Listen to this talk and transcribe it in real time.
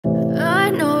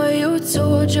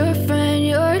told your friend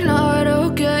you're not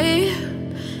okay?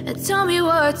 And tell me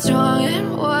what's wrong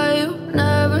and why you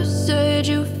never said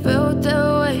you felt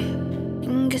that way.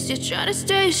 And guess you're trying to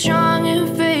stay strong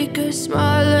and fake a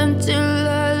smile until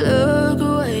I look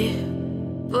away.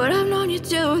 But I've known you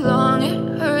too long,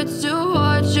 it hurts to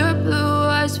watch your blue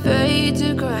eyes fade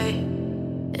to gray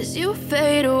as you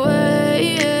fade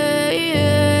away,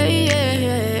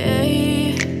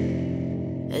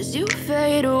 as you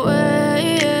fade away.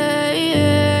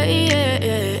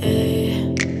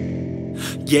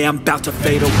 Yeah, I'm about to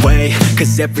fade away,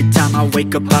 cause every time I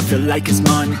wake up I feel like it's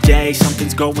Monday.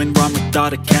 Something's going wrong with all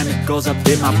the chemicals up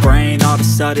in my brain. All of a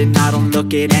sudden I don't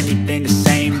look at anything the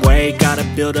same way. Gotta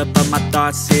build up of my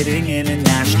thoughts sitting in an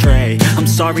ashtray. I'm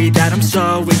sorry that I'm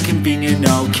so inconvenient,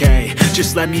 okay?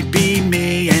 Just let me be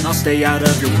me and I'll stay out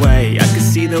of your way. I can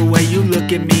see the way you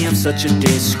look at me, I'm such a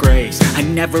disgrace. I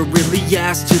never really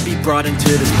asked to be brought into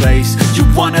this place. You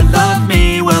wanna love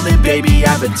me? Well then baby,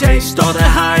 have a taste. All the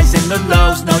highs and the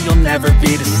lows, no, you'll never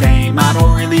be the same. I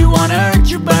don't really wanna hurt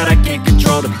you, but I can't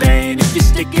control the pain. If you're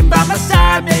sticking by my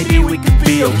side, maybe we could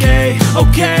be okay.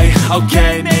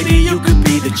 Okay, maybe you could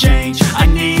be the change I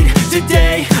need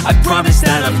today. I promise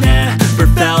that I've never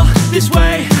felt this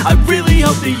way. I really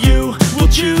hope that you will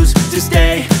choose to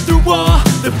stay through all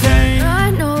the pain.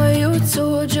 I know you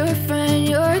told your friend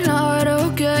you're not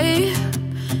okay.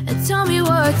 And tell me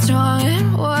what's wrong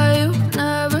and why you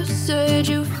never said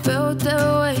you felt that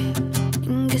way.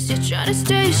 Guess you're trying to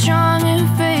stay strong and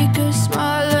fake a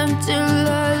smile until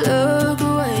I look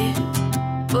away.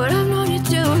 But I've known you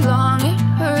too long, it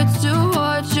hurts to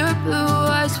watch your blue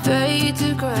eyes fade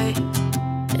to gray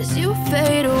as you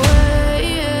fade away,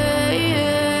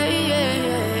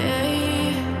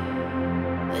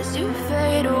 as you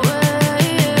fade away,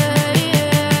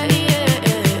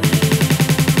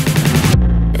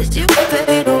 as you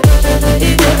fade away.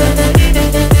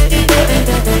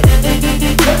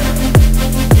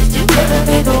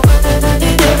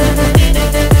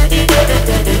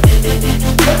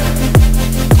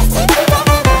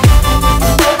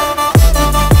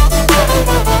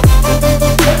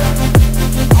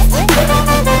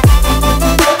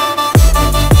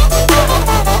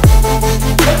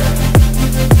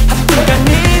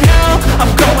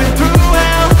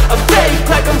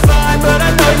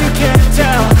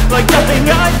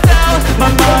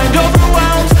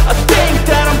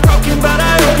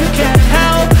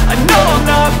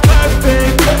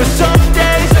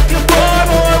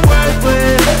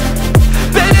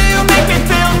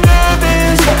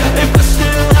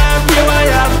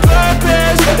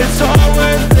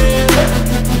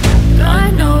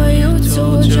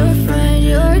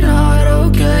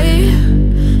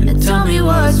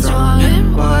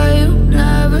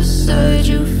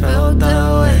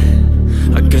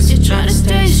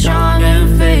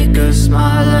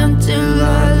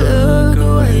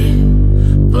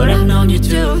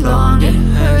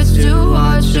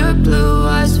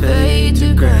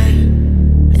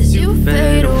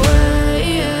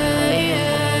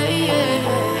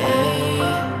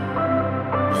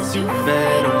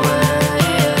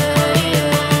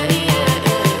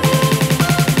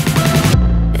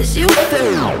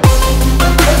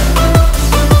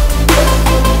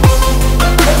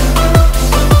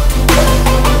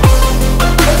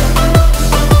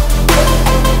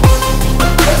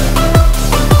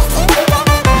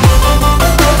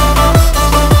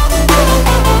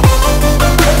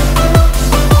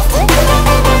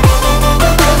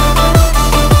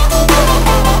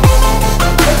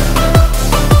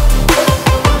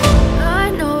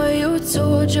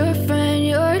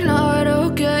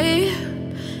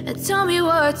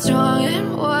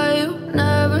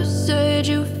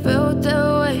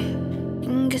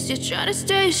 Trying to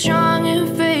stay strong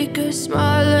and fake a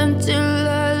smile until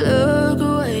I look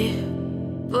away.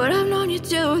 But I've known you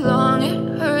too long,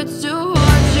 it hurts to watch